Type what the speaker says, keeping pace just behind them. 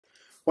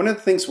One of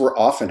the things we're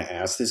often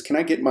asked is, can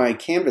I get my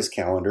Canvas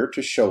calendar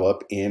to show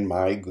up in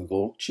my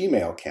Google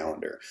Gmail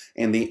calendar?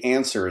 And the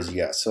answer is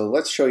yes. So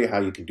let's show you how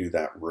you can do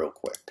that real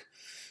quick.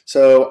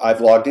 So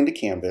I've logged into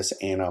Canvas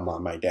and I'm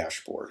on my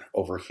dashboard.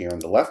 Over here on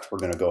the left, we're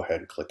going to go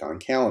ahead and click on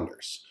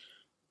Calendars.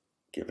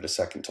 Give it a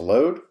second to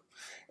load.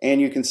 And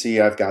you can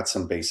see I've got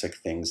some basic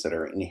things that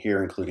are in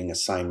here, including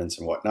assignments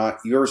and whatnot.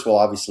 Yours will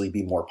obviously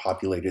be more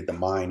populated than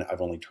mine.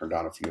 I've only turned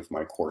on a few of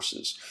my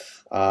courses.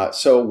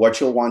 So what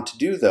you'll want to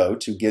do, though,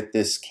 to get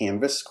this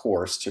Canvas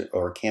course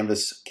or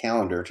Canvas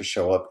calendar to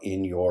show up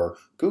in your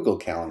Google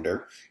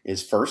Calendar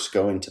is first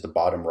go into the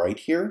bottom right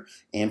here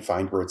and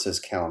find where it says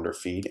Calendar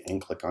Feed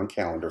and click on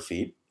Calendar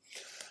Feed.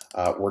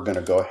 We're going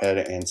to go ahead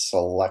and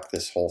select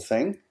this whole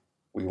thing.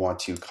 We want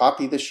to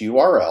copy this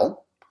URL.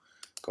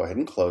 Go ahead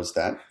and close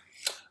that.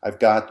 I've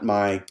got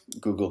my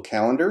Google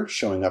Calendar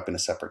showing up in a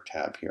separate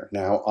tab here.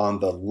 Now on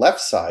the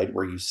left side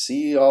where you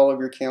see all of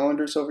your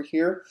calendars over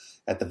here,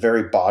 at the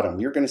very bottom,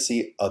 you're going to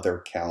see other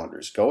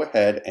calendars. Go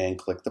ahead and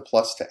click the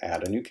plus to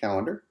add a new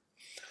calendar.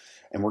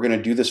 And we're going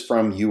to do this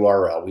from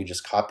URL. We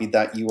just copied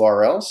that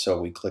URL,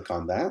 so we click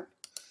on that.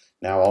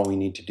 Now all we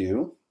need to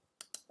do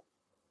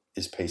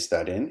is paste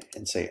that in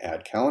and say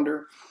add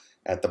calendar.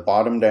 At the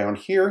bottom down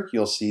here,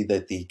 you'll see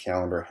that the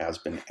calendar has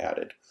been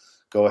added.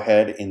 Go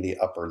ahead in the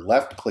upper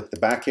left, click the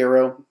back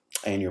arrow,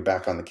 and you're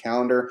back on the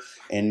calendar.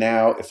 And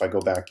now if I go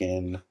back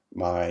in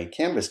my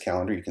Canvas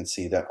calendar, you can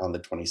see that on the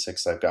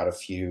 26th, I've got a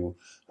few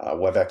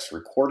WebEx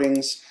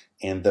recordings,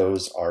 and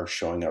those are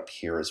showing up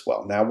here as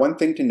well. Now, one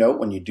thing to note,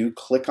 when you do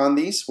click on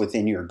these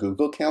within your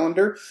Google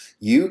Calendar,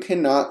 you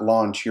cannot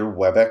launch your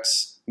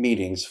WebEx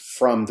meetings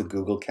from the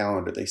Google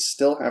Calendar. They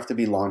still have to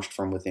be launched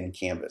from within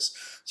Canvas.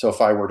 So if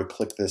I were to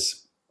click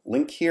this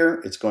link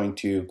here, it's going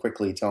to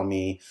quickly tell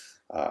me,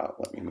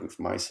 let me move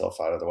myself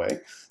out of the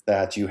way,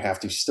 that you have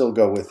to still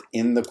go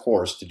within the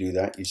course to do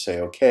that. You say,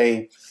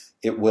 okay,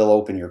 it will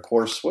open your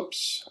course.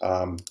 Whoops.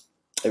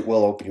 It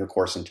will open your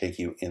course and take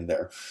you in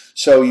there.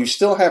 So you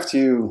still have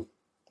to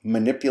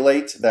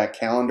manipulate that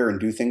calendar and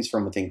do things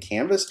from within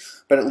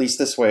Canvas, but at least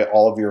this way,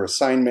 all of your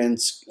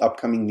assignments,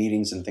 upcoming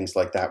meetings, and things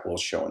like that will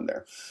show in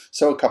there.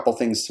 So a couple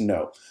things to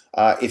know.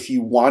 If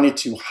you wanted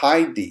to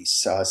hide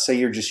these, say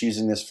you're just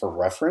using this for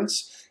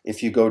reference,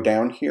 if you go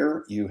down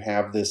here, you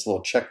have this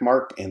little check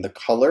mark and the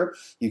color.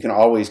 You can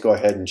always go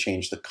ahead and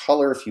change the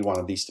color if you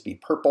wanted these to be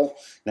purple.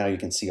 Now you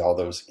can see all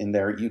those in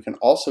there. You can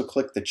also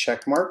click the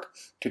check mark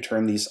to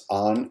turn these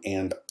on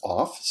and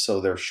off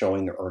so they're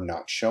showing or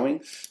not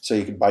showing. So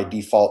you could by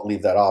default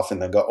leave that off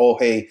and then go, oh,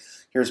 hey,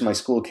 here's my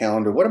school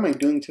calendar. What am I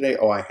doing today?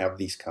 Oh, I have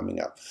these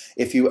coming up.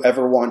 If you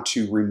ever want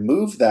to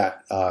remove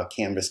that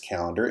Canvas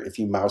calendar, if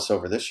you mouse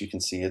over this, you can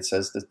see it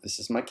says that this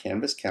is my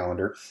Canvas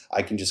calendar.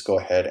 I can just go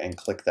ahead and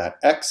click that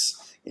X.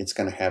 It's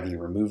going to have you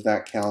remove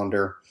that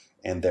calendar,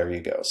 and there you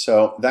go.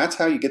 So that's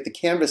how you get the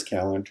Canvas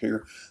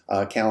calendar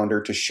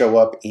to show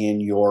up in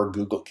your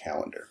Google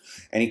Calendar.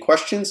 Any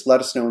questions?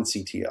 Let us know in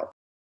CTL.